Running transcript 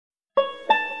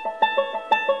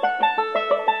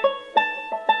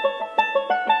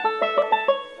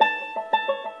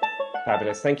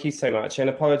Fabulous. Thank you so much. And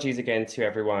apologies again to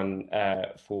everyone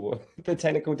for the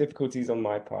technical difficulties on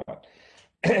my part.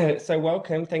 So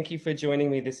welcome. Thank you for joining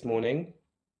me this morning.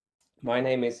 My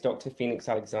name is Dr. Phoenix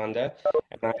Alexander,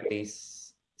 and I'm the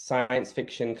Science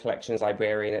Fiction Collections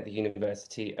Librarian at the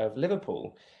University of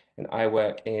Liverpool. And I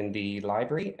work in the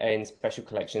library in Special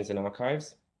Collections and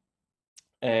Archives.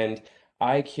 And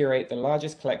I curate the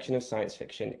largest collection of science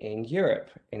fiction in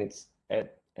Europe. And it's an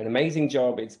amazing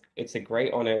job. It's a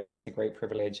great honor, a great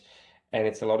privilege, and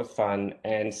it's a lot of fun.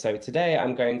 And so today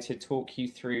I'm going to talk you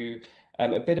through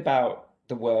a bit about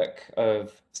the work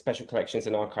of Special Collections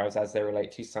and Archives as they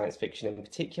relate to science fiction in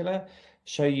particular,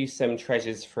 show you some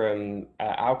treasures from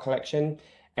our collection,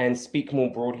 and speak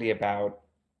more broadly about,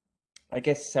 I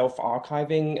guess,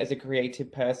 self-archiving as a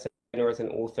creative person or as an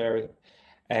author,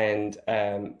 and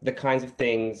the kinds of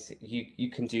things you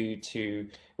can do to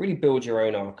really build your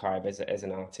own archive as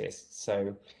an artist.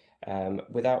 So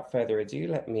without further ado,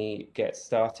 let me get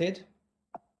started.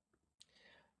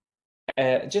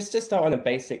 Just to start on a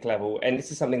basic level, and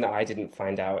this is something that I didn't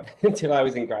find out until I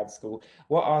was in grad school,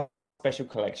 what are special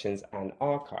collections and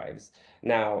archives?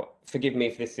 Now, forgive me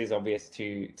if this is obvious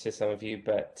to some of you,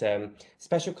 but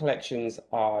special collections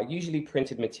are usually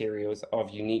printed materials of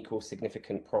unique or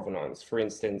significant provenance. For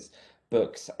instance,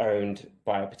 books owned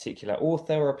by a particular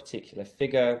author or a particular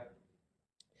figure.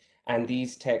 And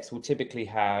these texts will typically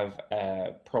have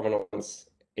provenance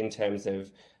in terms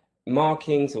of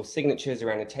markings or signatures or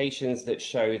annotations that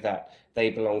show that they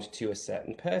belonged to a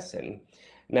certain person.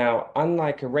 Now,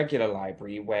 unlike a regular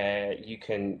library where you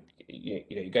can,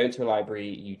 you go into a library,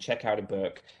 you check out a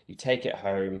book, you take it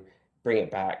home, bring it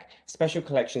back. Special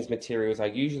collections materials are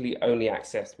usually only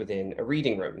accessed within a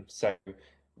reading room. So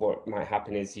what might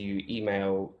happen is you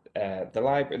email the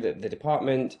library, the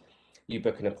department, you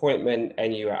book an appointment,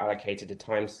 and you are allocated a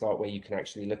time slot where you can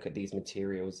actually look at these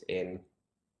materials in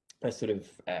a sort of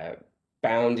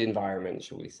bound environment,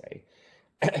 shall we say.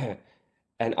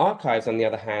 And archives, on the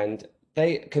other hand,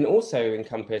 they can also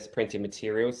encompass printed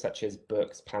materials such as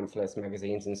books, pamphlets,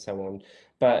 magazines, and so on,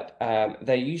 but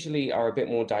they usually are a bit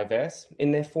more diverse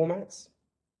in their formats.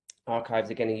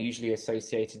 Archives, again, are usually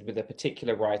associated with a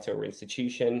particular writer or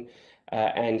institution,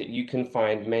 and you can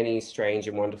find many strange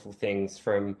and wonderful things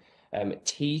from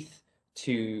teeth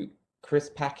to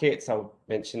crisp packets. I'll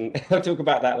talk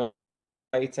about that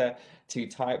later, to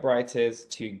typewriters,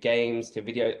 to games, to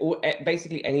video, or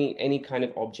basically any kind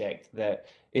of object that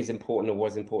is important or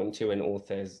was important to an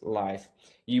author's life,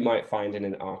 you might find in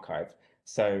an archive.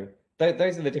 So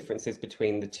those are the differences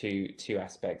between the two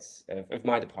aspects of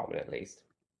my department, at least.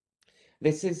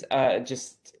 This is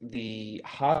just the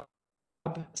hub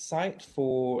site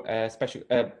for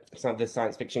some of the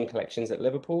science fiction collections at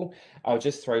Liverpool. I'll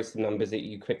just throw some numbers at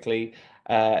you quickly.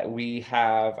 We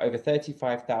have over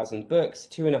 35,000 books,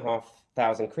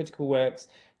 2,500 critical works,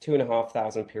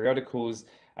 2,500 periodicals,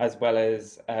 as well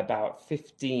as about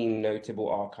 15 notable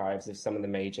archives of some of the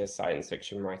major science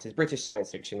fiction writers, British science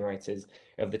fiction writers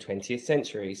of the 20th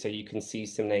century. So you can see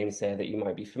some names there that you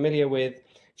might be familiar with: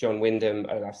 John Wyndham,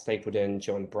 Olaf Stapledon,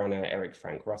 John Brunner, Eric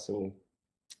Frank Russell,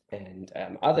 and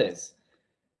others.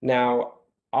 Now,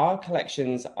 our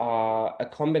collections are a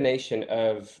combination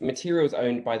of materials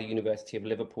owned by the University of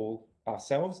Liverpool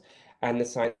ourselves and the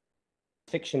Science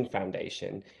Fiction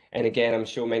Foundation. And again, I'm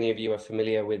sure many of you are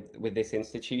familiar with this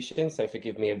institution, so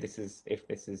forgive me if this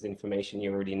is information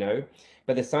you already know.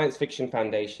 But the Science Fiction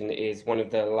Foundation is one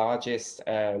of the largest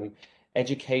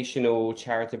educational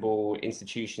charitable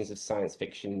institutions of science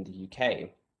fiction in the UK. It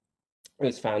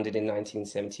was founded in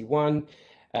 1971.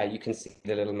 You can see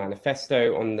the little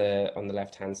manifesto on the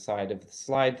left-hand side of the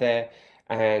slide there,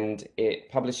 and it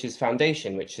publishes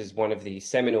Foundation, which is one of the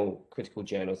seminal critical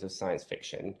journals of science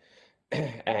fiction.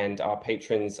 And our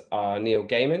patrons are Neil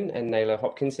Gaiman and Naylor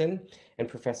Hopkinson and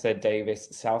Professor Davis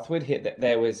Southwood. Here,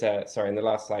 there was, sorry, in the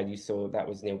last slide you saw that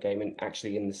was Neil Gaiman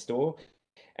actually in the store.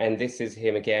 And this is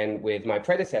him again with my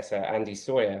predecessor, Andy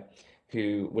Sawyer,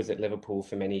 who was at Liverpool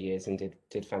for many years and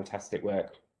did fantastic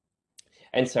work.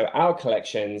 And so our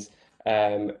collections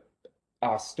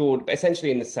are stored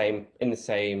essentially in the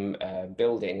same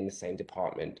building, in the same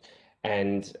department.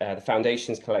 And the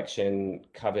Foundation's collection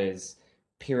covers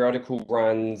periodical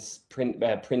runs,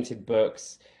 printed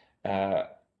books,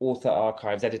 author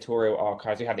archives, editorial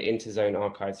archives. We have the Interzone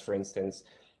archives, for instance,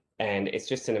 and it's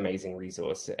just an amazing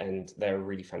resource. And they're a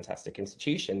really fantastic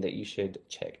institution that you should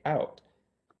check out.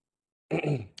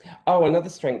 Oh, another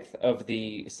strength of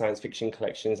the science fiction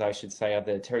collections, I should say, are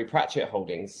the Terry Pratchett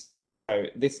holdings. So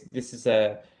these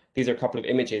are a couple of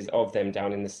images of them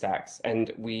down in the stacks,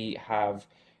 and we have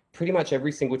pretty much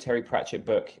every single Terry Pratchett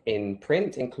book in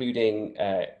print, including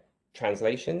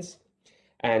translations.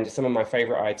 And some of my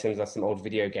favorite items are some old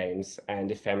video games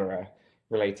and ephemera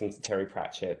relating to Terry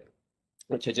Pratchett,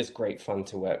 which are just great fun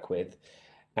to work with.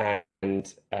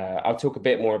 And I'll talk a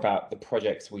bit more about the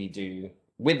projects we do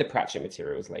with the Pratchett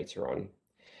materials later on.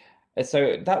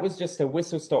 So that was just a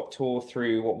whistle-stop tour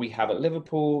through what we have at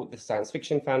Liverpool, the Science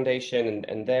Fiction Foundation,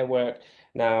 and their work.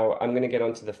 Now I'm going to get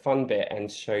on to the fun bit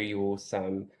and show you all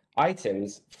some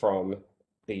items from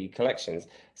the collections.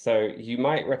 So you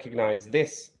might recognize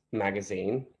this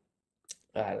magazine.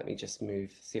 Let me just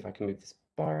see if I can move this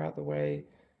bar out of the way.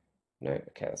 No,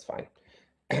 okay, that's fine.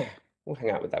 We'll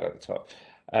hang out with that at the top.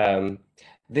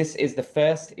 This is the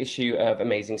first issue of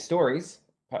Amazing Stories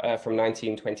from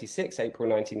 1926, April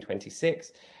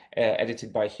 1926,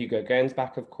 edited by Hugo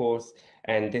Gernsback, of course,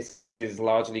 and this is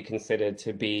largely considered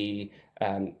to be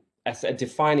a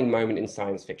defining moment in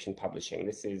science fiction publishing.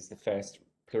 This is the first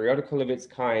periodical of its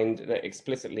kind that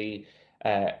explicitly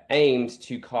aimed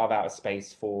to carve out a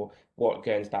space for what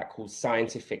Gernsback calls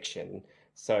scientific fiction.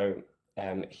 So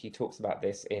he talks about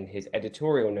this in his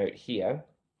editorial note here.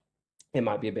 It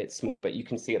might be a bit small, but you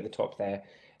can see at the top there,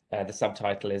 the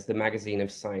subtitle is The Magazine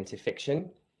of Scientific Fiction.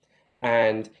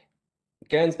 And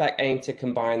Gernsback aimed to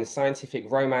combine the scientific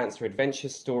romance or adventure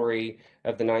story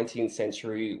of the 19th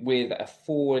century with a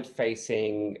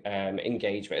forward-facing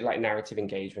engagement, like narrative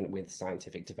engagement with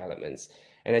scientific developments.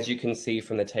 And as you can see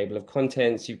from the table of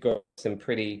contents, you've got some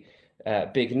pretty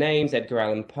big names: Edgar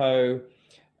Allan Poe,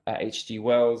 H.G.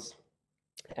 Wells.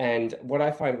 And what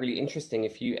I find really interesting,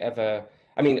 if you ever,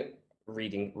 I mean,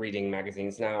 reading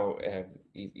magazines now,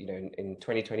 you know, in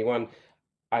 2021,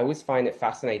 I always find it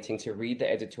fascinating to read the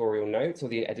editorial notes or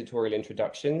the editorial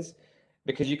introductions,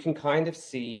 because you can kind of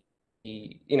see,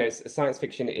 you know, science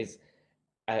fiction is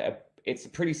it's a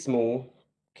pretty small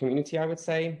community, I would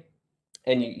say,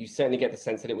 and you certainly get the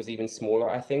sense that it was even smaller,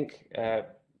 I think,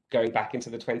 going back into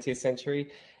the 20th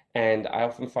century. And I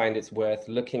often find it's worth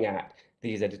looking at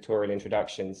these editorial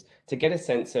introductions to get a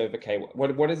sense of, okay,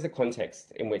 what is the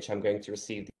context in which I'm going to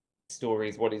receive these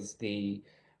stories? What is the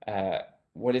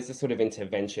sort of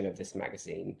intervention of this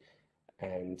magazine?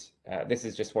 And this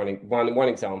is just one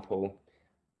example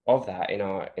of that in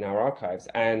our archives.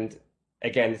 And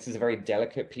again, this is a very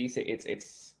delicate piece.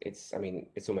 I mean,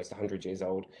 it's almost 100 years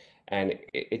old, and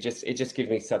it just gives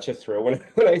me such a thrill when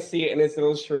I see it in this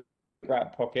little shrink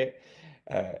wrap pocket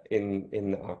in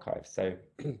the archive. So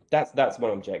that's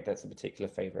one object that's a particular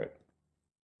favorite.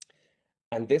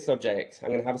 And this object, I'm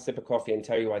going to have a sip of coffee and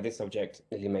tell you why this object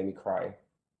nearly made me cry.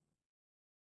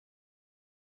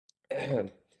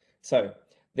 So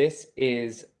this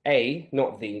is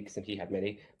not the, because he had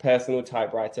many, personal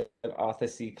typewriter of Arthur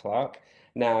C. Clarke.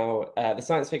 Now, the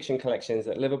science fiction collections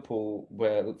at Liverpool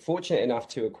were fortunate enough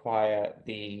to acquire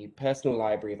the personal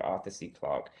library of Arthur C.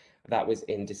 Clarke. That was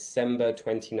in December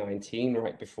 2019,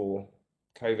 right before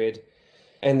COVID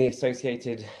and the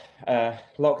associated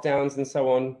lockdowns and so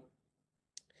on.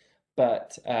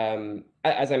 But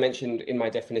as I mentioned in my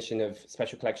definition of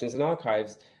special collections and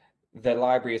archives, the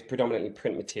library is predominantly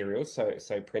print materials,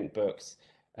 so print books,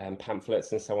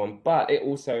 pamphlets, and so on. But it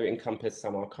also encompassed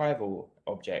some archival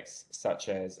objects, such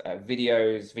as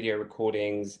videos, video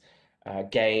recordings,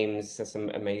 games. So some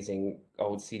amazing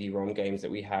old CD-ROM games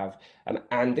that we have.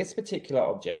 And this particular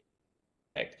object.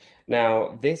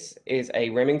 Now, this is a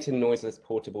Remington noiseless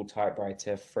portable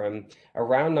typewriter from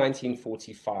around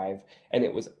 1945, and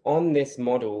it was on this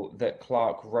model that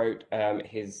Clarke wrote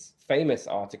his famous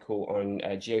article on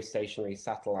geostationary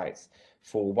satellites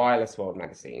for Wireless World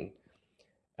magazine.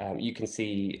 You can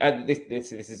see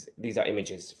these are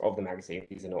images of the magazine.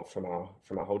 These are not from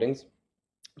our holdings.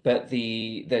 But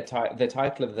the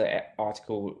title of the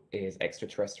article is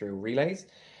Extraterrestrial Relays.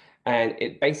 And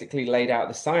it basically laid out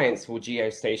the science for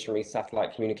geostationary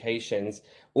satellite communications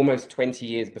almost 20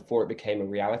 years before it became a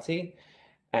reality.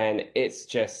 And it's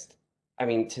just, I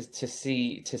mean, to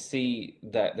see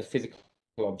that the physical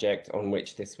object on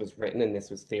which this was written and this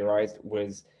was theorized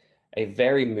was a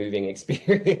very moving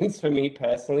experience for me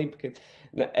personally,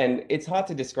 and it's hard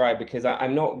to describe because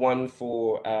I'm not one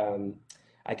for,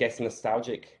 I guess,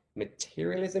 nostalgic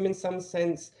materialism in some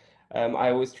sense.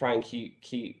 I always try and keep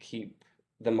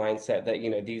the mindset that, you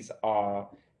know, these are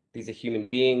human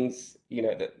beings, you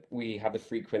know, that we have the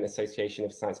frequent association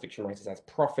of science fiction writers as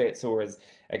prophets or as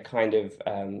a kind of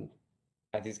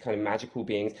these kind of magical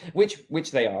beings,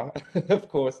 which they are, of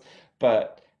course,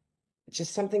 but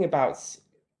just something about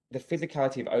the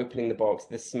physicality of opening the box,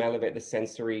 the smell of it, the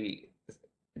sensory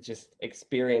just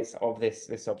experience of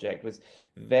this object was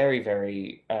very,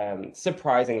 very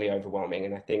surprisingly overwhelming.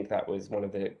 And I think that was one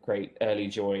of the great early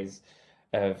joys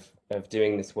of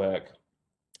doing this work.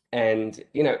 And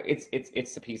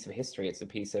it's a piece of history. It's a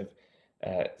piece of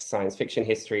science fiction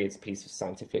history. It's a piece of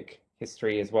scientific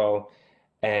history as well,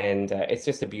 and it's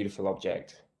just a beautiful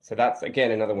object. So that's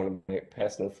again another one of my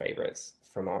personal favorites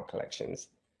from our collections.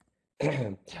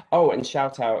 Oh, and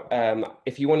shout out,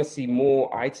 if you want to see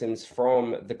more items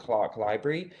from the Clarke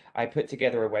Library, I put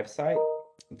together a website.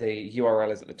 The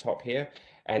URL is at the top here,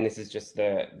 and this is just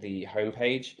the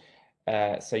homepage.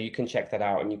 So you can check that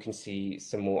out and you can see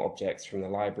some more objects from the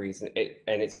libraries, and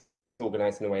it's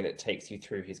organized in a way that takes you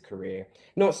through his career.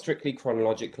 Not strictly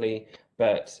chronologically,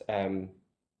 but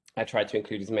I tried to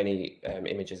include as many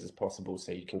images as possible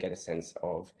so you can get a sense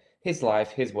of his life,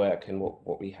 his work, and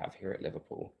what we have here at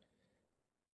Liverpool.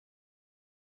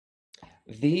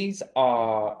 These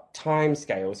are time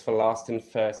scales for Last and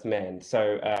First Men.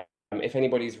 So if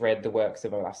anybody's read the works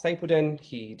of Olaf Stapledon,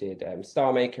 he did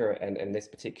Star Maker and this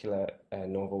particular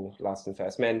novel, Last and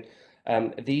First Men.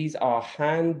 These are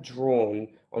hand-drawn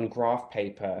on graph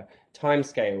paper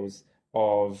timescales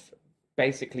of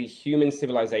basically human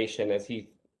civilization as he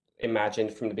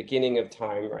imagined from the beginning of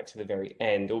time right to the very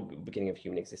end, or beginning of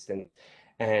human existence.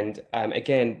 And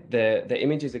again, the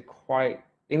image is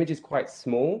quite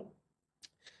small,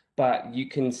 but you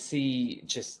can see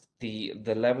just the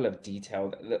level of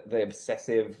detail, the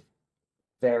obsessive,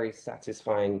 very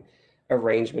satisfying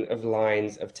arrangement of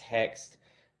lines of text.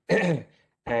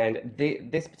 And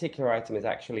this particular item is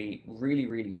actually really,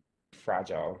 really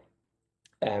fragile.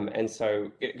 And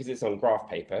so, because it's on graph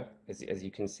paper, as you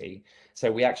can see,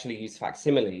 so we actually use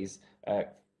facsimiles,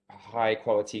 high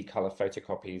quality color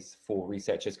photocopies for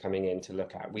researchers coming in to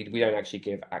look at. We don't actually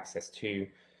give access to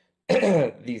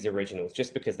these originals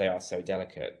just because they are so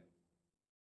delicate.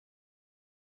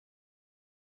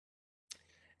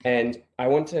 And I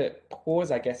want to pause,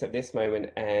 I guess, at this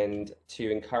moment and to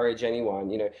encourage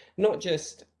anyone, not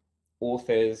just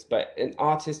authors, but an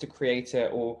artist, a creator,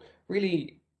 or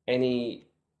really any,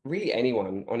 really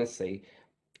anyone, honestly.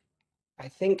 I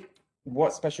think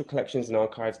what special collections and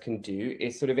archives can do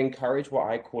is sort of encourage what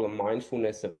I call a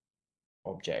mindfulness of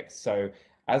objects. So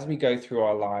as we go through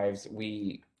our lives,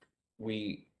 we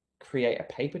create a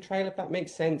paper trail, if that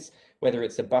makes sense, whether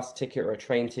it's a bus ticket or a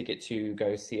train ticket to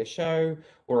go see a show,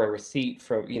 or a receipt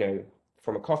from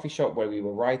a coffee shop where we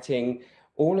were writing.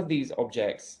 All of these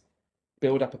objects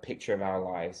build up a picture of our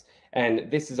lives.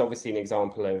 And this is obviously an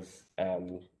example of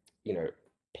you know,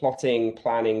 plotting,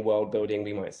 planning, world building,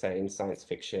 we might say, in science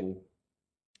fiction.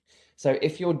 So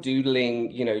if you're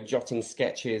doodling, jotting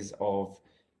sketches of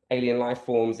alien life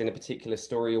forms in a particular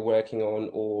story you're working on,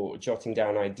 or jotting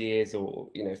down ideas or,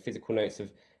 physical notes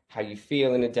of how you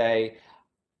feel in a day,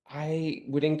 I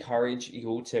would encourage you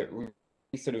all to really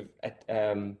sort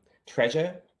of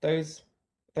treasure those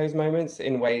moments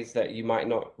in ways that you might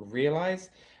not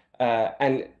realize.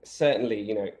 And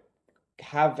certainly,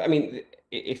 I mean,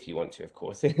 if you want to, of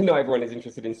course, not everyone is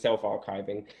interested in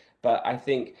self-archiving, but I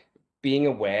think being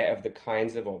aware of the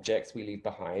kinds of objects we leave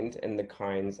behind and the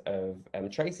kinds of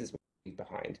traces we leave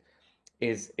behind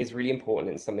is really important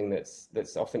and something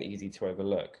that's often easy to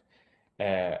overlook.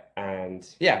 And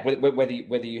yeah,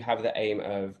 whether you have the aim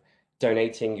of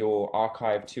donating your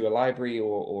archive to a library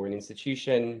or an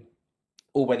institution,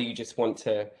 or whether you just want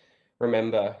to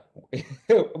remember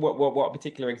what a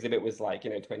particular exhibit was like,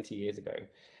 20 years ago.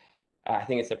 I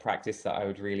think it's a practice that I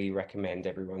would really recommend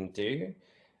everyone do.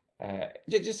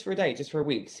 Just for a day, just for a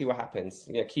week, see what happens.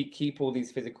 Keep all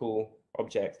these physical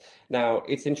objects. Now,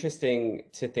 it's interesting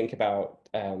to think about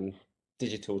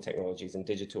digital technologies and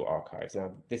digital archives.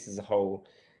 Now, this is a whole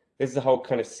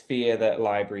kind of sphere that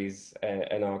libraries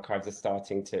and archives are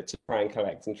starting to try and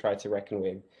collect and try to reckon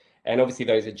with. And obviously,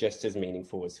 those are just as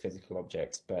meaningful as physical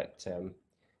objects. But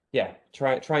yeah,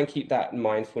 try and keep that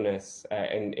mindfulness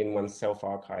in one's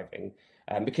self-archiving.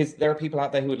 Because there are people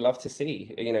out there who would love to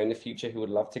see, in the future, who would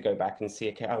love to go back and see,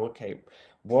 okay,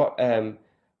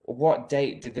 what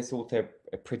date did this author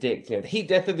predict? The heat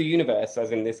death of the universe,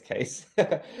 as in this case,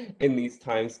 in these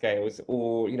time scales,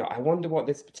 or I wonder what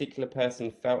this particular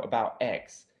person felt about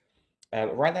X.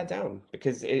 Write that down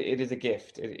because it is a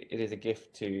gift. It is a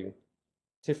gift to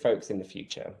folks in the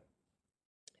future.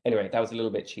 Anyway, that was a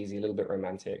little bit cheesy, a little bit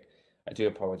romantic. I do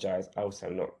apologize. I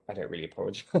don't really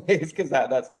apologize because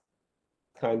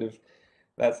kind of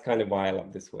that's kind of why I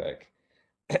love this work.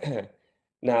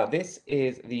 Now, this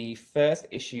is the first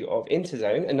issue of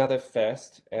Interzone, another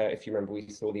first. If you remember, we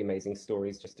saw the amazing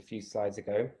stories just a few slides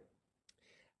ago.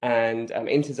 And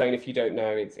Interzone, if you don't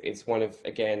know, it's one of,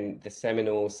 again, the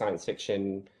seminal science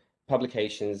fiction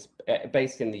publications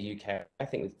based in the UK, I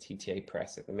think with TTA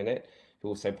Press at the minute, who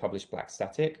also publish Black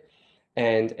Static.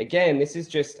 And again, this is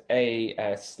just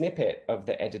a snippet of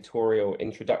the editorial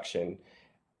introduction.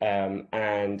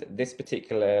 And this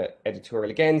particular editorial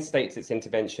again states its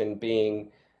intervention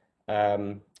being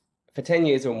for 10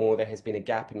 years or more, there has been a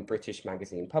gap in British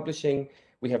magazine publishing.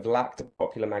 We have lacked a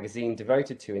popular magazine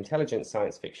devoted to intelligent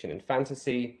science fiction and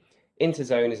fantasy.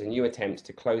 Interzone is a new attempt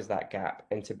to close that gap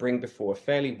and to bring before a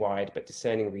fairly wide but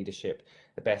discerning readership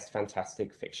the best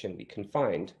fantastic fiction we can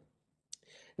find.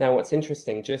 Now, what's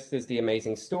interesting, just as the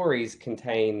amazing stories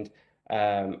contained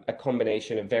a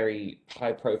combination of very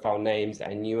high-profile names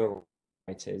and newer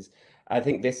writers, I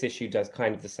think this issue does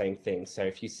kind of the same thing. So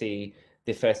if you see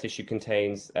the first issue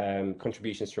contains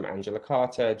contributions from Angela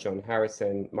Carter, John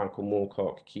Harrison, Michael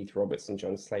Moorcock, Keith Roberts, and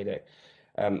John Sladek.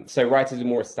 So writers with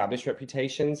more established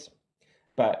reputations.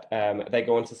 But they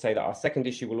go on to say that our second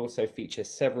issue will also feature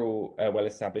several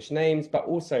well-established names, but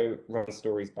also run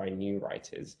stories by new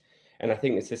writers. And I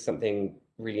think this is something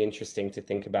really interesting to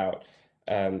think about.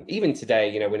 Even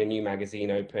today, when a new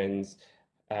magazine opens,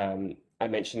 I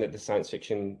mentioned that the science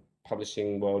fiction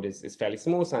publishing world is fairly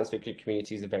small. Science fiction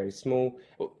communities are very small,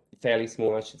 or fairly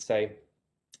small, I should say.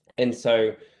 And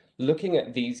so looking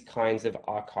at these kinds of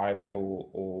archival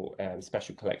or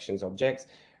special collections objects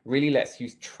really lets you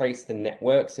trace the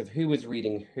networks of who was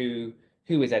reading who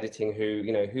is editing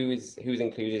who's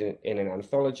included in an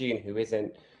anthology and who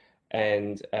isn't.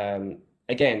 And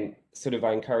again, sort of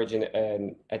I encourage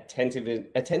an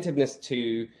attentiveness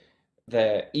to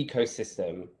the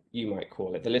ecosystem, you might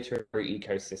call it, the literary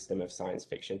ecosystem of science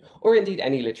fiction, or indeed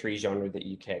any literary genre that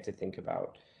you care to think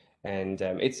about. And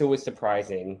it's always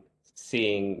surprising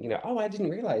seeing, oh, I didn't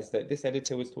realize that this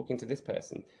editor was talking to this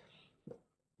person.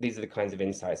 These are the kinds of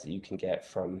insights that you can get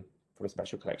from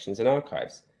special collections and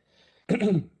archives.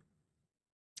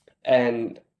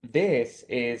 And this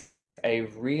is a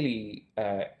really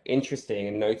interesting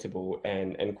and notable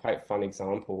and quite fun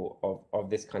example of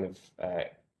this kind of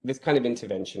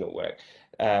interventional work.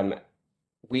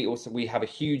 We have a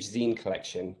huge zine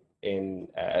collection in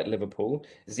Liverpool.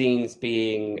 Zines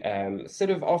being sort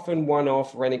of often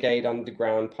one-off renegade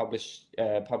underground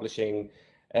publishing.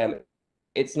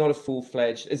 It's not a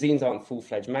full-fledged, zines aren't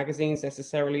full-fledged magazines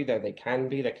necessarily, though they can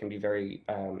be. They can be very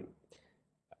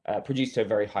produced to a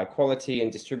very high quality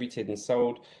and distributed and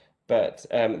sold. But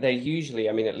they're usually,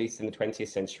 I mean, at least in the 20th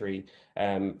century,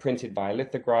 printed by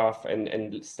lithograph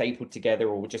and stapled together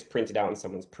or just printed out on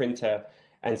someone's printer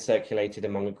and circulated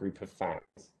among a group of fans.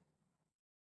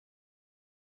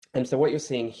 And so what you're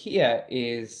seeing here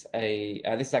is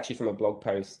this is actually from a blog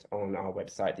post on our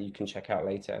website that you can check out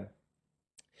later.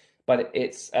 But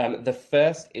it's the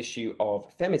first issue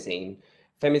of Femizine.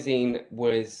 Femizine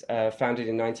was founded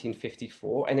in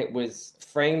 1954, and it was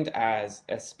framed as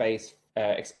a space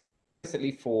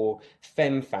explicitly for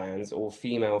femme fans or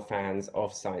female fans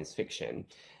of science fiction.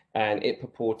 And it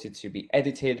purported to be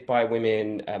edited by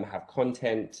women, have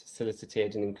content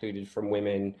solicited and included from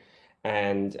women.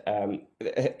 And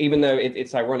even though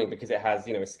it's ironic because it has,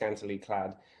 a scantily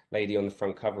clad lady on the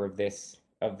front cover of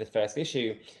the first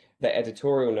issue, the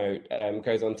editorial note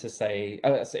goes on to say,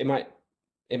 so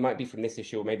it might be from this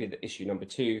issue or maybe the issue number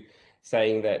 2,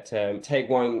 saying that take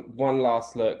one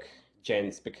last look,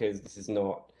 gents, because this is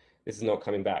not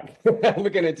coming back. We're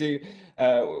going to do.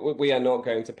 We are not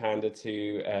going to pander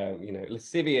to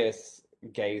lascivious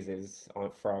gazes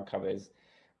for our covers,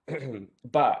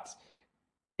 but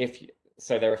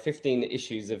so there are 15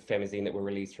 issues of Femizine that were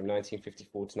released from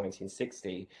 1954 to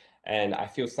 1960, and I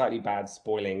feel slightly bad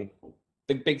spoiling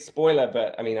the big spoiler,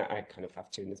 but I mean, I kind of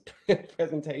have to in this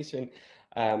presentation.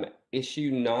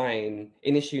 Issue 9,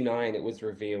 it was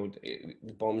revealed,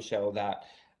 the bombshell, that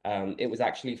it was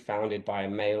actually founded by a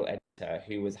male editor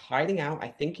who was hiding out, I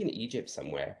think, in Egypt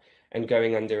somewhere and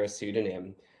going under a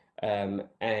pseudonym.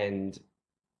 And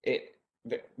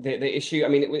the issue, I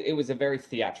mean, it was a very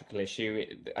theatrical issue.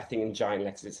 I think in giant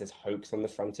letters it says hoax on the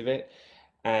front of it.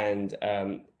 And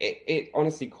it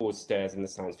honestly caused stirs in the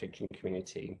science fiction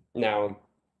community. Now,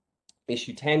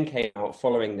 issue 10 came out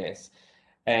following this,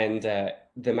 and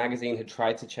the magazine had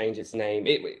tried to change its name.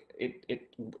 It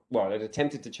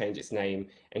attempted to change its name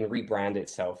and rebrand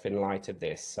itself in light of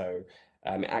this. So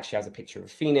it actually has a picture of a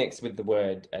phoenix with the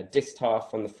word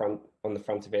distaff on the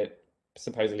front of it.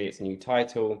 Supposedly its new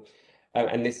title,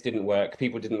 and this didn't work.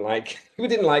 People didn't like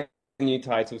the new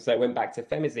title, so it went back to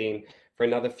Femizine for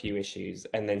another few issues,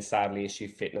 and then sadly issue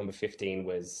number 15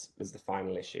 was the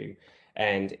final issue.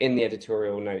 And in the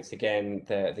editorial notes, again,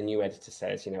 the new editor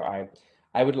says,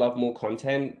 I would love more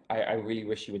content. I really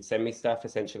wish you would send me stuff.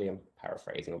 Essentially, I'm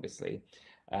paraphrasing, obviously,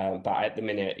 but at the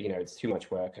minute, it's too much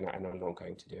work, and I'm not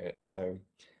going to do it. So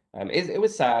it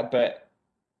was sad, but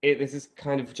this is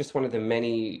kind of just one of the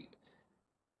many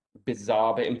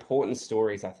bizarre but important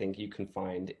stories I think you can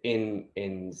find in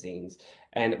zines.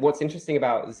 And what's interesting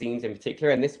about zines in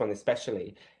particular, and this one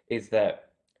especially, is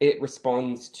that it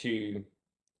responds to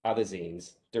other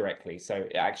zines directly. So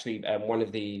actually, one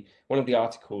of the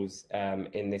articles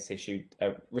in this issue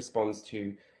responds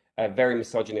to a very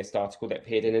misogynist article that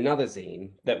appeared in another zine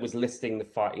that was listing the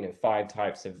five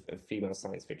types of female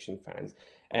science fiction fans,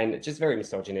 and just very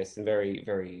misogynist and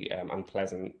very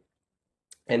unpleasant.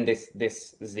 And this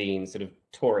zine sort of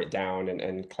tore it down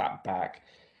and clapped back.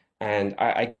 And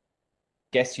I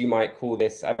guess you might call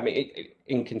this, I mean,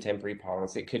 in contemporary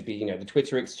parlance, it could be, the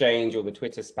Twitter exchange or the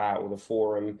Twitter spat or the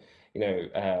forum,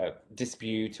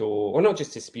 dispute or not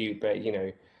just dispute, but,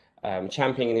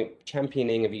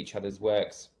 championing of each other's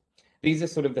works. These are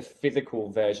sort of the physical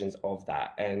versions of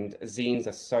that. And zines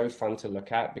are so fun to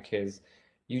look at because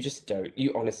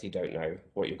you honestly don't know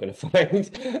what you're going to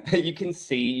find. You can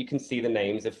see the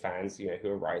names of fans, who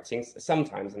are writing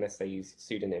sometimes, unless they use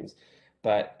pseudonyms.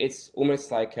 But it's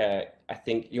almost like I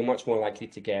think you're much more likely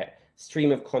to get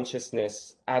stream of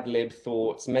consciousness, ad lib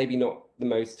thoughts, maybe not the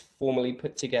most formally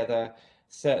put together,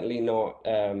 certainly not,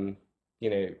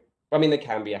 I mean, they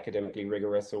can be academically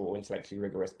rigorous or intellectually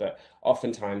rigorous, but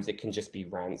oftentimes it can just be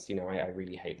rants. I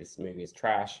really hate this movie, it's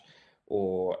trash,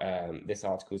 or this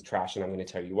article is trash, and I'm going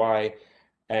to tell you why.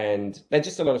 And they're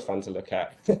just a lot of fun to look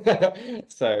at.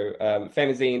 So,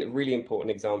 Femizine, a really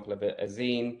important example of a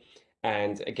zine.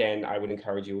 And again, I would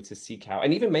encourage you all to seek out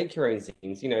and even make your own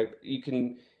zines. You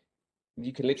can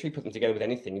literally put them together with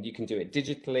anything. You can do it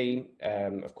digitally.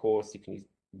 Of course, you can use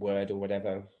Word or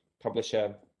whatever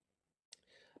publisher.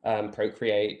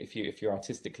 Procreate if you're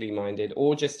artistically minded,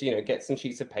 or just get some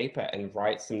sheets of paper and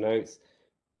write some notes,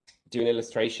 do an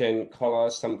illustration,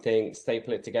 collage something,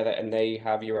 staple it together, and there you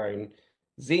have your own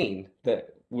zine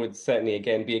that would certainly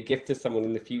again be a gift to someone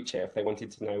in the future if they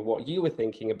wanted to know what you were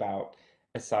thinking about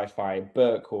a sci-fi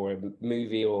book or a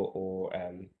movie or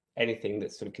anything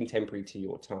that's sort of contemporary to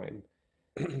your time.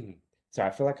 So I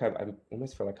feel like I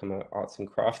almost feel like I'm an arts and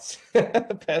crafts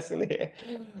person here.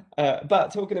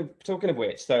 But talking of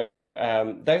which, so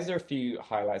those are a few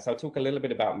highlights. I'll talk a little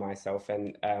bit about myself,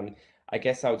 and I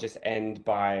guess I'll just end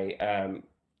by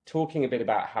talking a bit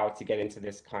about how to get into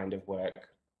this kind of work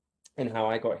and how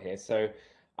I got here. So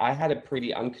I had a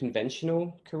pretty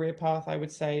unconventional career path, I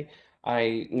would say.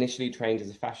 I initially trained as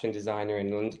a fashion designer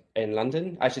in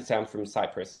London. I should say I'm from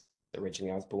Cyprus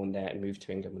originally. I was born there and moved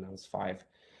to England when I was 5,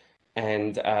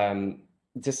 and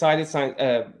decided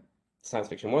science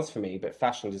fiction was for me, but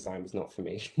fashion design was not for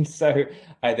me. So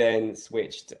I then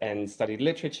switched and studied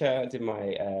literature, did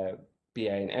my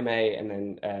BA and MA, and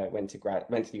then went to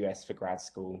the US for grad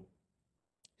school.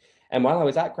 And while I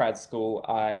was at grad school,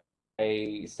 I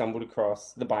stumbled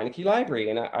across the Beinecke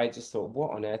Library, and I just thought,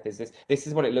 what on earth is this? This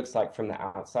is what it looks like from the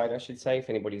outside, I should say, if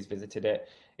anybody's visited it.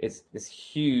 It's this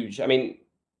huge, I mean,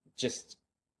 just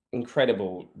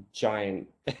incredible, giant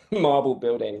marble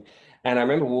building. And I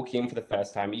remember walking in for the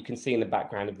first time. You can see in the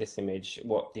background of this image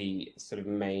what the sort of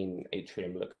main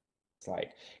atrium looks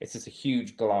like. It's just a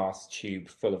huge glass tube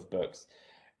full of books.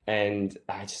 And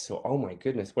I just thought, oh my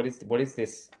goodness, what is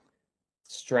this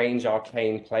strange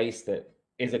arcane place that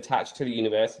is attached to the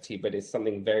university, but is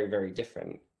something very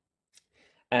different.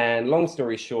 And long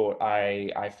story short,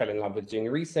 I fell in love with doing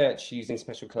research using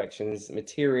special collections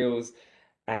materials,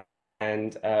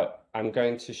 and I'm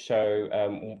going to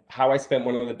show how I spent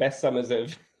one of the best summers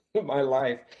of my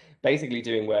life, basically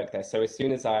doing work there. So as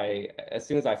soon as I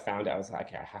found it, I was like,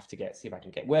 okay, I have to see if I can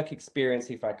get work experience,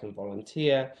 see if I can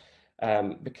volunteer,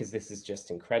 because this is just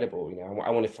incredible.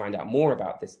 I want to find out more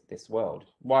about this world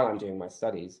while I'm doing my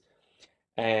studies.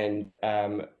 And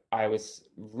I was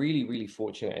really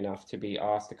fortunate enough to be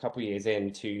asked a couple of years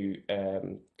in to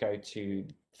go to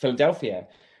Philadelphia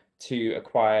to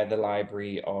acquire the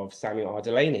library of Samuel R.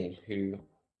 Delany, who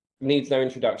needs no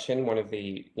introduction, one of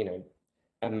the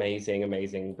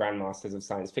amazing grandmasters of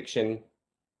science fiction.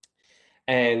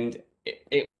 And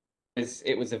it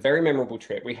was a very memorable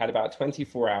trip. We had about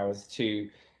 24 hours to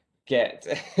get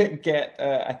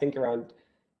I think around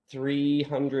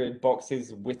 300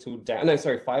 boxes whittled down. No,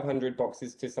 sorry, 500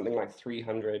 boxes to something like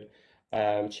 300.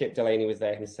 Chip Delany was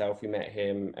there himself. We met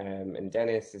him, and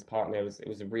Dennis, his partner. It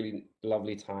was a really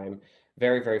lovely time.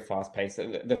 Very fast paced.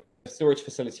 The storage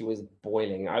facility was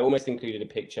boiling. I almost included a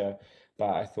picture,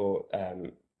 but I thought,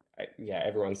 yeah,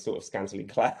 everyone's sort of scantily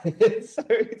clad, so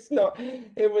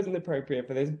it wasn't appropriate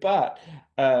for this. But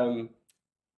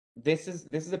this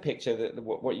is a picture that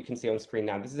what you can see on screen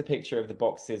now. This is a picture of the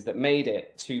boxes that made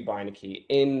it to Beinecke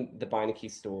in the Beinecke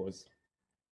stores.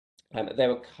 They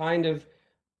were kind of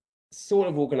sort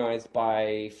of organized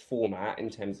by format in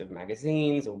terms of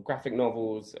magazines or graphic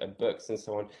novels, books, and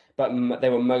so on, but they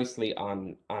were mostly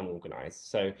unorganized.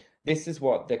 So this is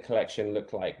what the collection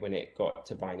looked like when it got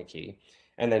to Beinecke.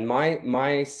 And then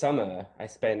my summer, I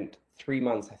spent 3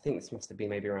 months, I think this must have been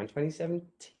maybe around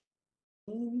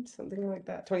 2017, something like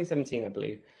that. 2017, I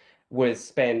believe, was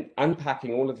spent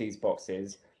unpacking all of these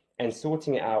boxes and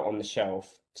sorting it out on the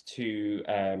shelf to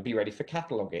be ready for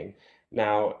cataloging.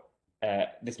 Now,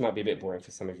 this might be a bit boring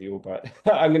for some of you, but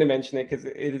I'm going to mention it because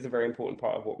it is a very important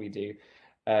part of what we do.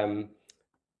 Um,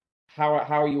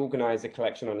 how you organize a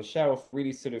collection on a shelf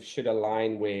really sort of should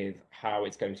align with how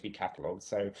it's going to be cataloged.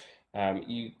 So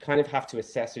you kind of have to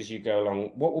assess as you go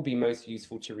along what will be most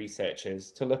useful to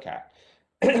researchers to look at.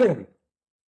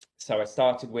 So I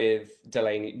started with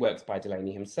Delany, works by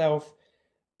Delany himself,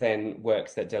 then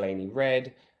works that Delany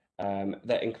read,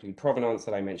 that include provenance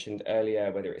that I mentioned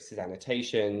earlier, whether it's his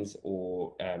annotations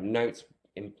or notes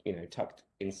tucked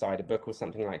inside a book or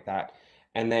something like that.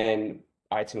 And then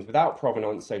items without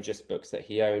provenance, so just books that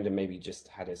he owned and maybe just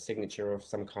had a signature of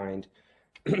some kind.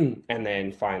 And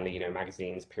then finally,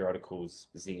 magazines, periodicals,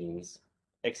 zines,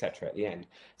 etc. at the end.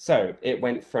 So it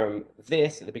went from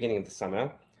this at the beginning of the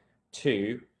summer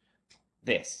to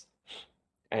this.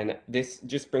 And this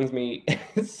just brings me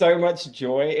so much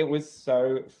joy. It was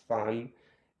so fun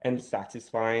and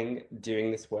satisfying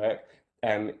doing this work.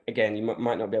 Again, you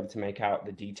might not be able to make out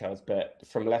the details, but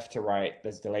from left to right,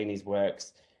 there's Delany's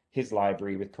works, his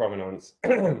library with provenance,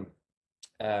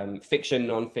 fiction,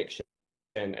 non-fiction,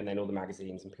 and then all the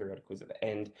magazines and periodicals at the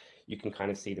end. You can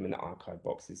kind of see them in the archive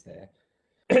boxes there.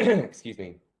 Excuse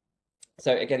me.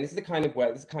 So again, this is the kind of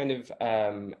work, this kind of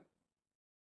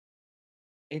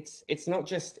it's not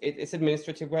just it's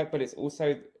administrative work, but it's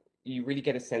also you really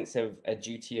get a sense of a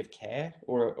duty of care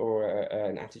or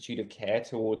an attitude of care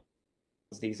towards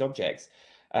these objects.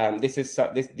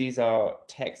 These are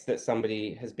texts that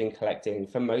somebody has been collecting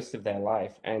for most of their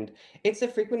life, and it's a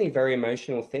frequently very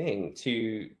emotional thing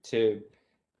to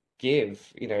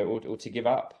give, or to give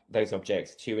up those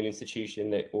objects to an institution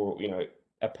that, or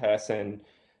a person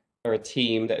or a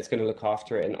team that's going to look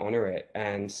after it and honor it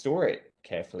and store it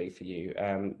carefully for you.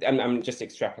 I'm just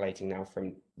extrapolating now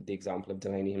from the example of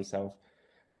Delany himself,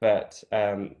 but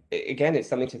again, it's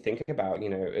something to think about,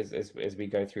 as we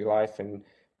go through life, and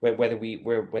whether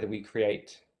we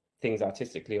create things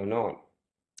artistically or not.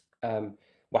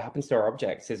 What happens to our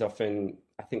objects is often,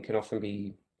 I think, can often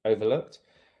be overlooked.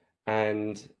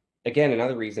 And again,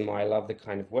 another reason why I love the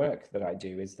kind of work that I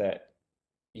do is that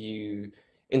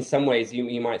in some ways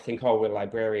you might think, oh, well, a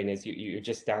librarian is you're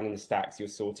just down in the stacks, you're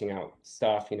sorting out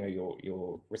stuff,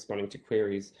 you're responding to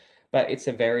queries, but it's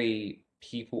a very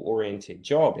people-oriented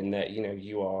job in that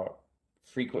you are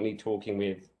frequently talking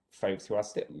with folks who are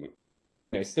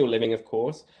still living, of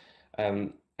course,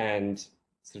 and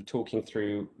sort of talking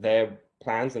through their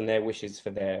plans and their wishes for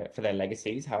their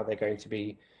legacies, how they're going to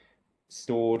be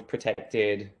stored,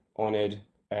 protected, honored,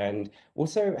 and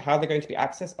also how they're going to be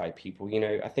accessed by people.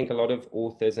 I think a lot of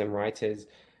authors and writers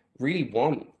really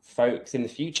want folks in the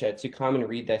future to come and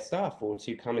read their stuff, or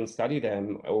to come and study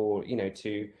them, or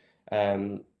to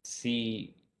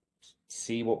see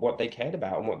what they cared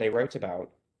about and what they wrote about.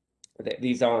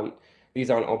 These aren't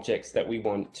objects that we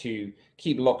want to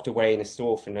keep locked away in a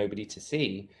store for nobody to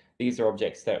see. These are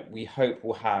objects that we hope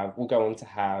will go on to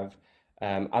have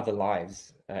other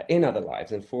lives, in other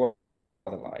lives, and for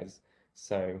other lives.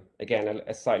 So again,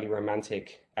 a slightly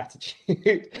romantic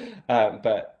attitude,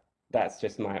 but that's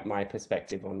just my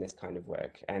perspective on this kind of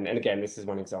work. And again, this is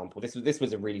one example. This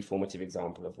was a really formative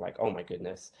example of, like, oh my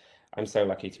goodness, I'm so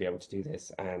lucky to be able to do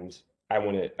this, and I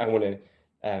want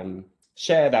to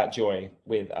share that joy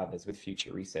with others, with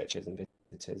future researchers and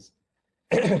visitors.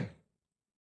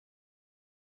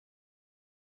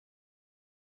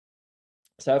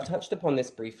 So I've touched upon this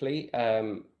briefly.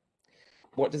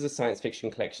 What does a science fiction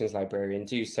collections librarian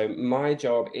do? So my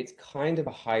job, it's kind of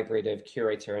a hybrid of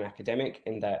curator and academic,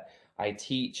 in that I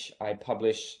teach, I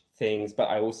publish things, but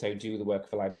I also do the work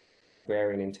of a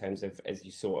librarian in terms of, as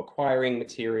you saw, acquiring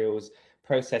materials,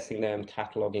 processing them,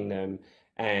 cataloging them.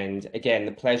 And again,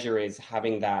 the pleasure is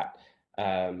having that,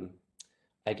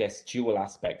 I guess, dual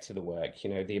aspect to the work,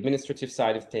 the administrative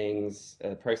side of things,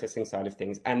 processing side of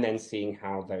things, and then seeing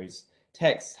how those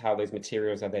texts, how those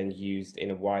materials are then used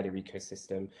in a wider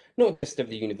ecosystem, not just of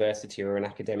the university or an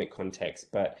academic context,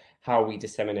 but how we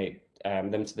disseminate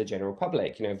them to the general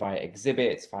public, via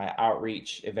exhibits, via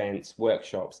outreach events,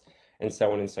 workshops, and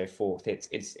so on and so forth.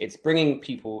 It's bringing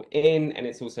people in, and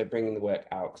it's also bringing the work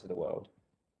out to the world.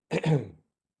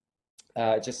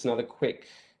 Just another quick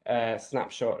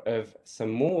snapshot of some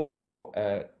more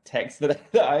text that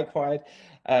I acquired.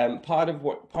 Part of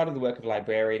the work of a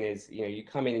librarian is, you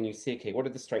come in and you see, okay, what are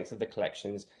the strengths of the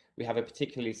collections? We have a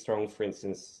particularly strong, for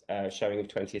instance, showing of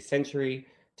 20th century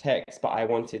text, but I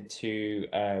wanted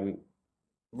to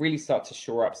really start to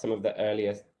shore up some of the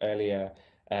earlier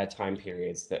time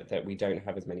periods that we don't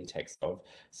have as many texts of.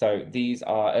 So these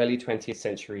are early 20th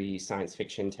century science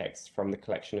fiction texts from the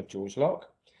collection of George Locke,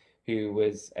 who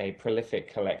was a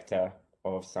prolific collector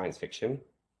of science fiction.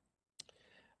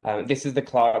 This is the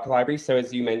Clarke Library. So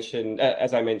as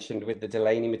I mentioned with the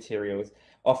Delany materials,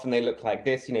 often they look like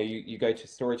this. You go to a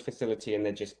storage facility and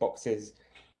they're just boxes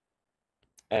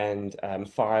and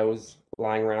files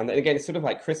lying around. And again, it's sort of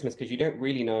like Christmas because you don't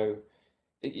really know.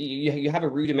 You have a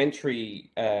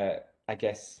rudimentary, I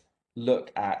guess,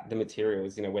 look at the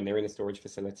materials, when they're in a storage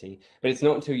facility. But it's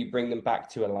not until you bring them back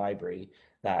to a library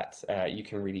that you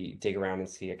can really dig around and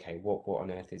see, okay, what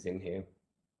on earth is in here?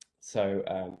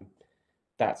 So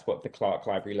that's what the Clarke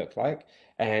Library looked like.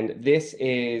 And this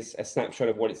is a snapshot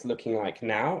of what it's looking like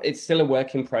now. It's still a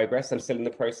work in progress. I'm still in the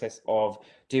process of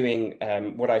doing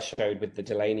what I showed with the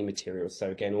Delany materials. So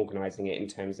again, organizing it in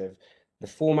terms of the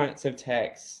formats of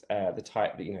text, the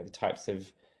types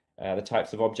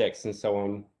of objects and so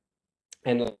on.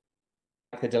 And like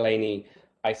the Delany,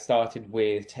 I started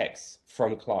with texts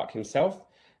from Clarke himself.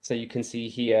 So you can see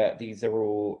here, these are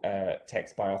all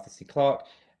texts by Arthur C. Clarke,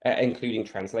 including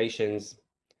translations.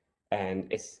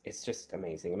 And it's just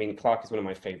amazing. I mean, Clarke is one of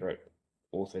my favorite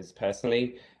authors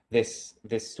personally. This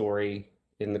story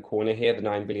in the corner here, the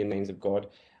 9 billion names of God,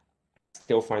 I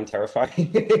still find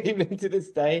terrifying even to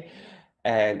this day.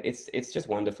 And it's just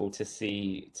wonderful to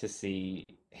see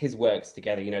his works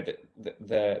together.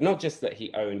 The not just that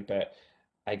he owned, but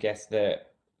I guess the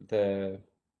oeuvre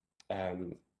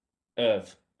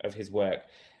of his work.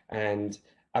 And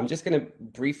I'm just going to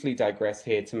briefly digress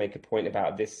here to make a point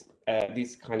about this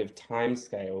kind of time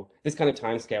scale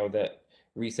that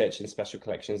research in special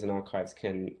collections and archives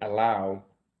can allow.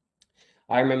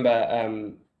 I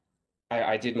remember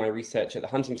I did my research at the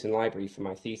Huntington Library for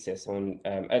my thesis on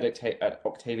at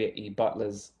Octavia E.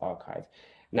 Butler's archive.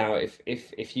 Now,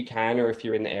 if you can, or if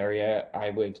you're in the area, I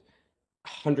would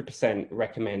 100%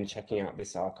 recommend checking out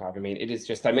this archive. I mean, it is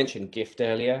just, I mentioned gift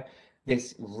earlier.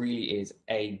 This really is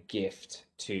a gift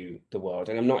to the world,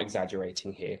 and I'm not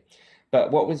exaggerating here. But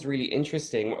what was really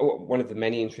interesting, one of the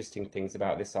many interesting things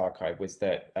about this archive was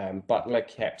that Butler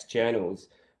kept journals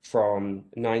from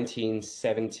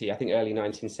 1970, I think early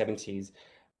 1970s,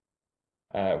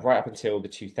 right up until the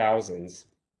 2000s,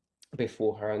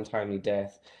 before her untimely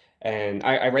death. And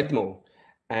I read them all.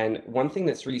 And one thing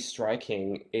that's really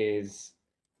striking is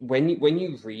when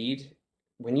you read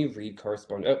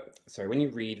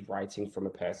writing from a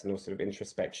person, or sort of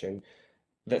introspection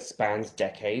that spans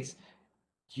decades,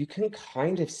 you can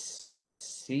kind of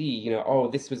see, oh,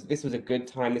 this was a good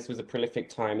time, this was a prolific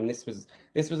time, and this was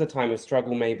a time of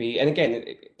struggle maybe. And again,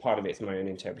 part of it's my own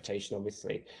interpretation,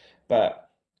 obviously, but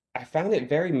I found it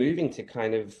very moving to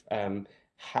kind of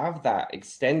have that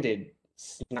extended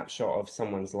snapshot of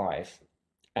someone's life.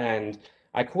 And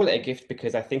I call it a gift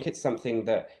because I think it's something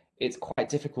that it's quite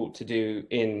difficult to do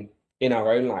in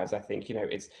our own lives. I think,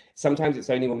 it's sometimes it's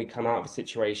only when we come out of a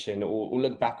situation or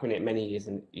look back on it many years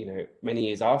and, many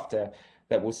years after,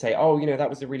 that we'll say, oh, that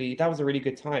was a really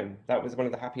good time. That was one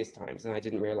of the happiest times and I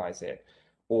didn't realize it.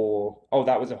 Or, oh,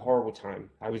 that was a horrible time.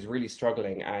 I was really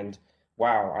struggling and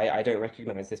wow, I don't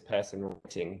recognize this person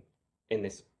writing in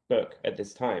this book at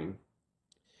this time.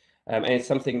 And it's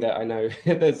something that I know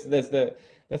there's the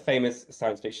famous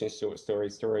science fiction short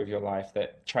story of your life,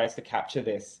 that tries to capture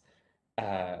this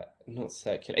not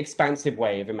circular, expansive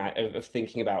way of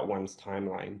thinking about one's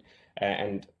timeline,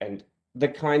 and the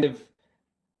kind of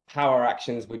how our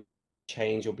actions would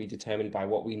change or be determined by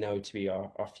what we know to be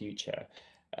our future.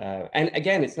 And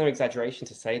again, it's no exaggeration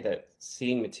to say that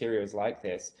seeing materials like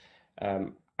this,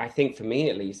 I think for me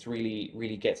at least,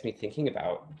 really gets me thinking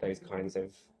about those kinds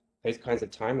of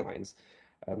timelines.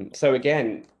 So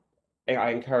again,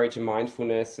 I encourage a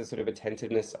mindfulness, a sort of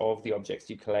attentiveness of the objects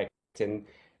you collect,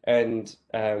 and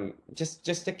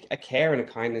just a care and a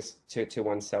kindness to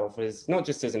oneself, as not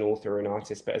just as an author or an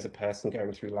artist, but as a person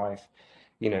going through life.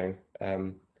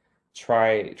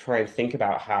 Try and think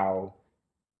about how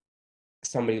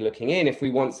somebody looking in, if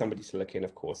we want somebody to look in,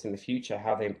 of course, in the future,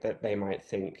 how they might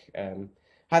think,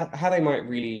 how they might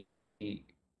really,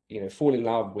 fall in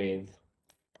love with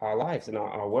our lives and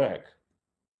our work.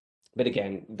 But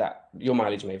again, that your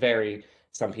mileage may vary.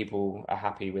 Some people are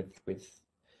happy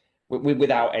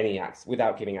without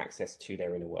giving access to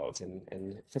their inner worlds,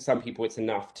 and for some people it's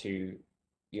enough to,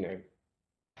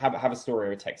 have a story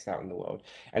or a text out in the world.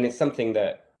 And it's something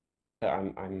that that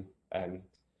I'm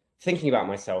thinking about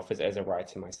myself as a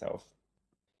writer myself.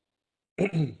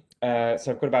 So I've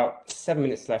got about 7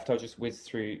 minutes left. I'll just whiz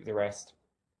through the rest.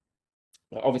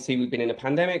 Obviously, we've been in a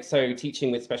pandemic, so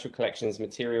teaching with special collections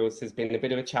materials has been a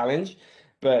bit of a challenge.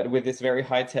 But with this very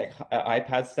high-tech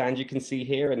iPad stand you can see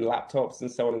here and laptops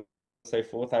and so on and so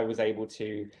forth, I was able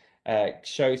to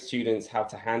show students how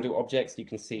to handle objects. You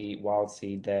can see Wild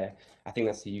Seed there. I think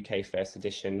that's the UK first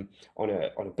edition on a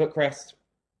bookrest,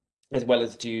 as well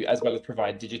as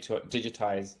provide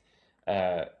digitized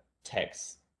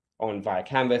text on via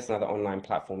Canvas and other online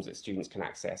platforms that students can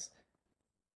access.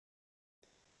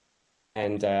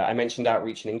 And I mentioned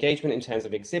outreach and engagement in terms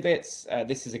of exhibits.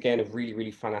 This is, again, a really,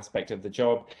 really fun aspect of the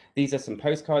job. These are some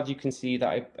postcards you can see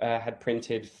that I had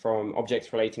printed from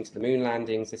objects relating to the moon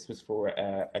landings. This was for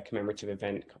a commemorative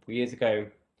event a couple of years ago.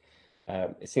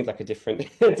 It seems like a different,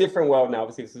 different world now.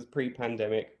 Obviously, this was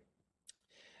pre-pandemic.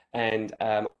 And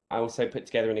I also put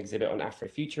together an exhibit on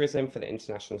Afrofuturism for the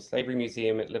International Slavery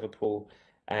Museum at Liverpool.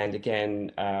 And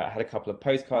again, I had a couple of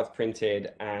postcards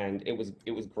printed, and it was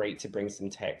great to bring some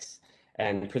text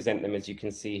and present them, as you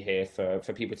can see here, for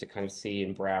people to kind of see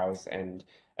and browse and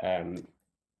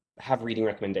have reading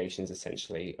recommendations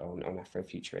essentially on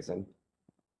Afrofuturism.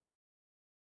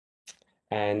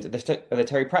 And the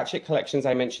Terry Pratchett collections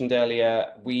I mentioned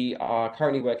earlier, we are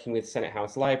currently working with Senate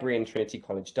House Library and Trinity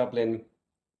College Dublin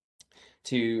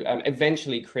to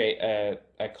eventually create a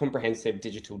comprehensive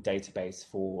digital database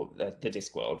for the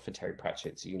Discworld for Terry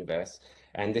Pratchett's universe.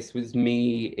 And this was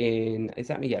me in, is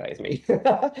that me? Yeah, that is me.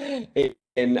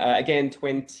 in again,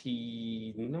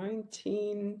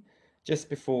 2019, just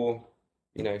before,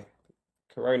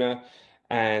 Corona.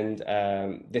 And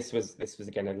this was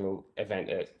again a little event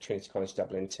at Trinity College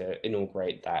Dublin to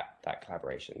inaugurate that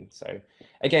collaboration. So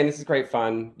again, this is great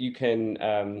fun. You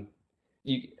can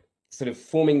you sort of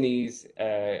forming these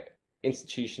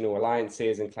institutional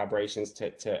alliances and collaborations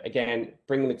to again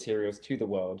bring the materials to the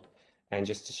world and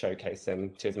just to showcase them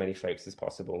to as many folks as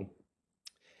possible.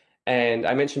 And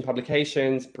I mentioned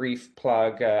publications, brief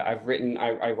plug. I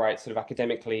write sort of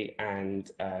academically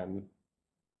and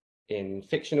in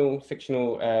fictional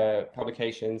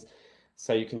publications.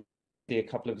 So you can see a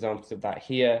couple of examples of that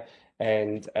here.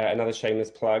 And another shameless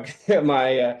plug,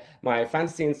 my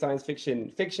fantasy and science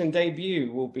fiction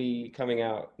debut will be coming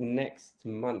out next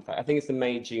month. I think it's the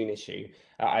May-June issue.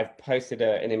 I've posted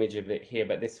an image of it here,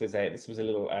 but this was a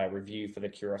little review for the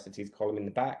Curiosities column in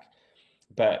the back.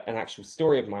 But an actual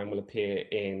story of mine will appear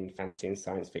in fantasy and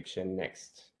science fiction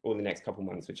the next couple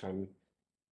months, which I'm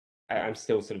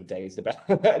still sort of dazed about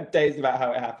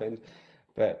how it happened.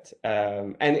 But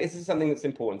and this is something that's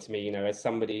important to me, as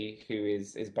somebody who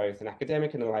is both an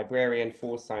academic and a librarian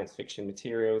for science fiction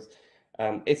materials.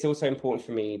 It's also important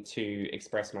for me to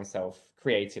express myself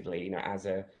creatively, as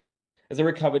a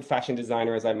recovered fashion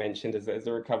designer, as I mentioned, as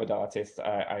a recovered artist.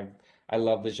 I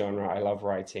love the genre. I love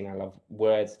writing. I love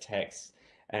words, text,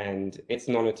 and it's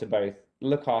an honor to both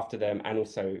look after them and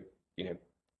also,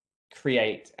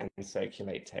 create and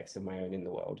circulate text of my own in the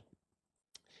world.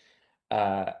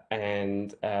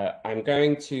 And I'm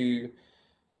going to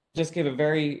just give a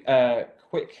very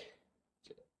quick,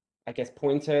 I guess,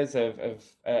 pointers of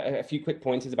a few quick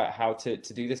pointers about how to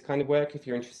do this kind of work if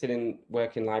you're interested in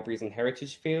work in libraries and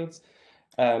heritage fields.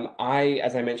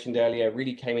 As I mentioned earlier,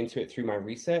 really came into it through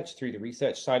the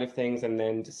research side of things, and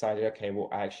then decided, okay, well,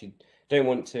 I actually don't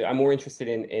want to, I'm more interested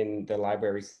in the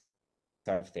library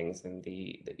side of things than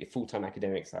the full-time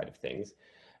academic side of things.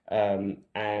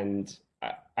 And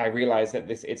I realize that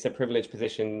it's a privileged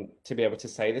position to be able to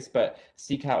say this, but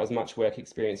seek out as much work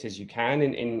experience as you can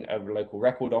in a local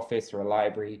record office or a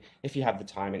library, if you have the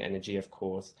time and energy, of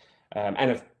course.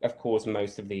 And of course,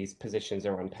 most of these positions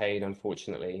are unpaid,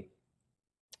 unfortunately.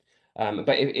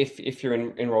 But if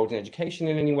you're enrolled in education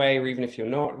in any way, or even if you're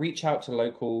not, reach out to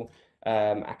local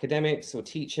academics or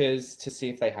teachers to see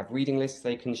if they have reading lists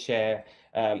they can share,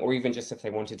 or even just if they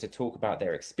wanted to talk about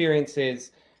their experiences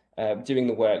doing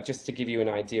the work, just to give you an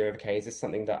idea of, okay, is this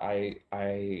something that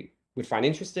I would find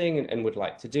interesting and would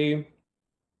like to do?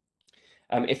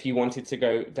 If you wanted to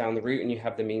go down the route and you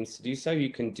have the means to do so, you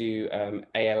can do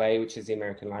ALA, which is the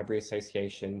American Library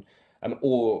Association,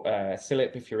 or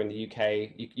CILIP if you're in the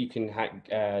UK. You can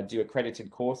do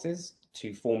accredited courses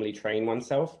to formally train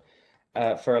oneself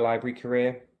for a library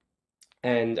career.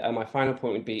 And my final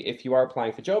point would be, if you are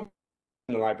applying for jobs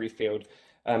in the library field,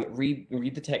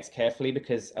 read the text carefully,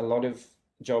 because a lot of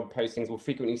job postings will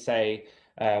frequently say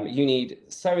you need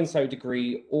so-and-so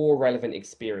degree or relevant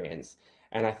experience.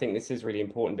 And I think this is really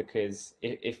important, because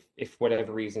if for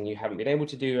whatever reason you haven't been able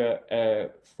to do a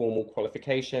formal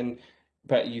qualification,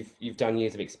 but you've done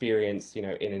years of experience, in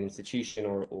an institution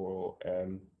or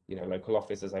local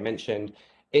office, as I mentioned,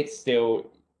 it's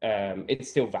still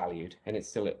valued, and it's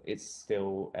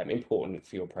still important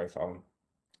for your profile.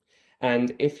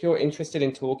 And if you're interested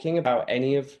in talking about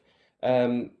any of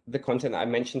the content that I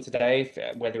mentioned today,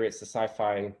 whether it's the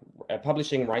sci-fi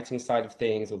publishing, writing side of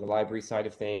things, or the library side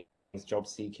of things, job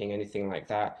seeking, anything like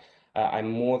that,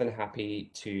 I'm more than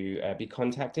happy to be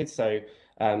contacted. So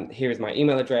here is my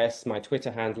email address, my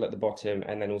Twitter handle at the bottom,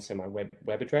 and then also my web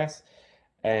address.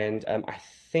 And I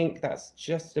think that's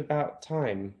just about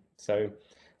time. So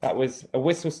that was a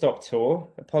whistle-stop tour.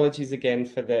 Apologies again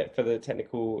for the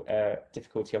technical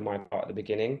difficulty on my part at the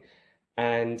beginning.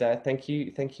 And thank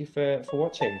you for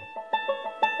watching.